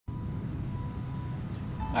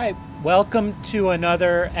Alright, welcome to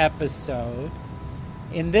another episode.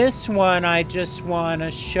 In this one, I just want to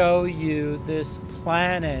show you this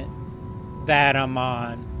planet that I'm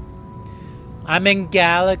on. I'm in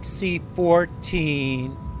Galaxy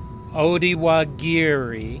 14,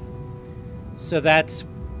 Odiwagiri. So that's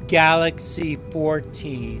Galaxy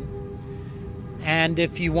 14. And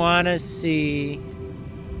if you want to see,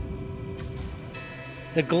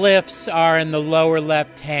 the glyphs are in the lower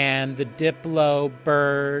left hand, the Diplo,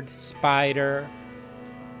 bird, spider,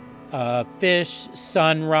 fish,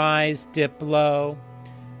 sunrise, Diplo,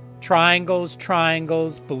 triangles,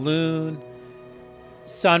 triangles, balloon,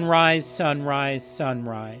 sunrise, sunrise,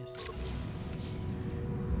 sunrise.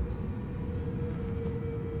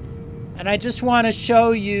 And I just want to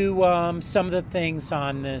show you some of the things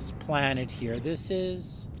on this planet here.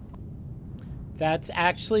 That's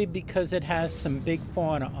actually because it has some big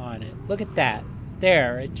fauna on it. Look at that.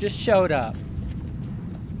 There, it just showed up.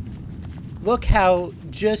 Look how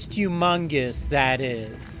just humongous that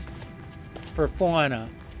is for fauna.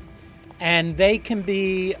 And they can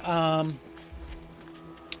be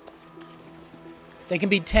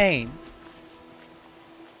tamed.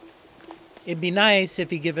 It'd be nice if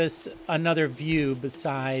he give us another view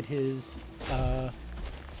beside his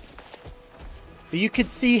but you could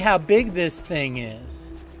see how big this thing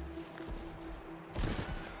is.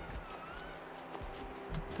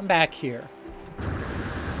 Come back here.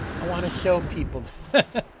 I want to show people.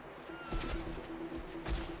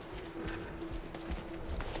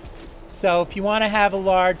 So if you want to have a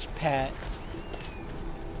large pet,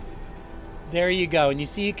 there you go. And you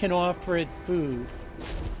see you can offer it food.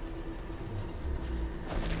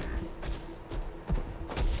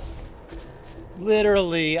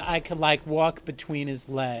 Literally, I could like walk between his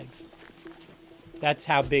legs. That's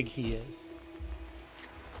how big he is.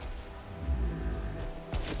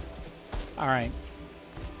 All right.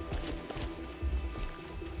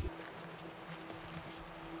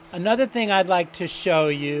 Another thing I'd like to show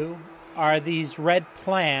you are these red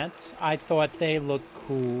plants. I thought they looked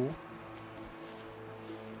cool.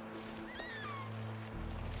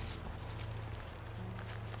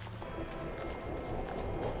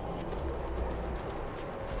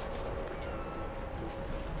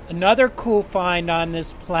 Another cool find on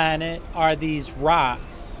this planet are these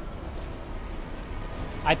rocks.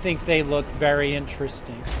 I think they look very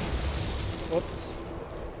interesting. Whoops.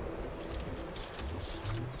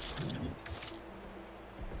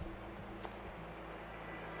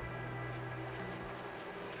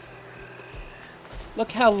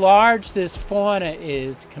 Look how large this fauna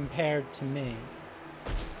is compared to me.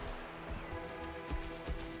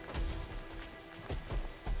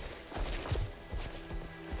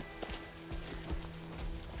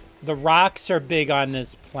 The rocks are big on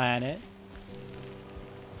this planet.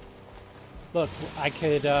 Look, I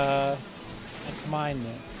could mine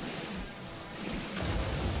this.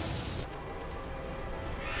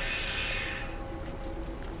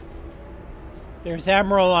 There's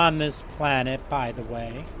emerald on this planet, by the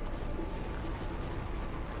way.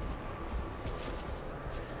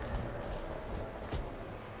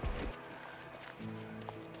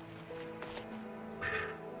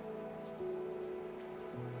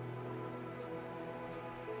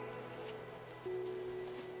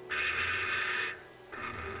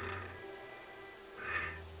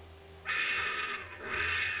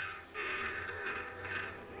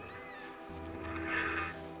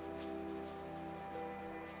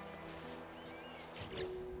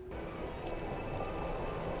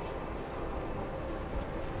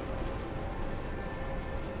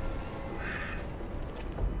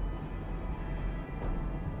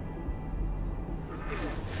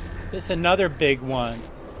 This is another big one.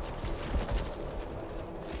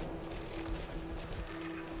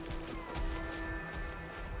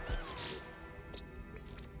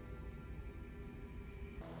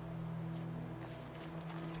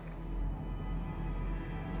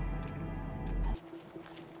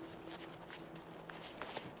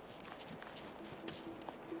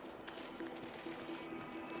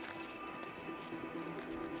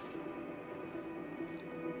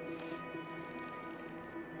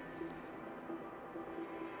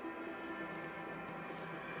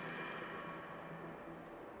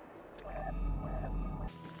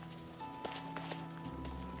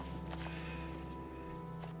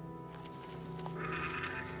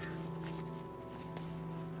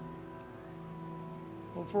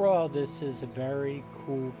 Overall, this is a very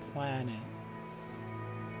cool planet.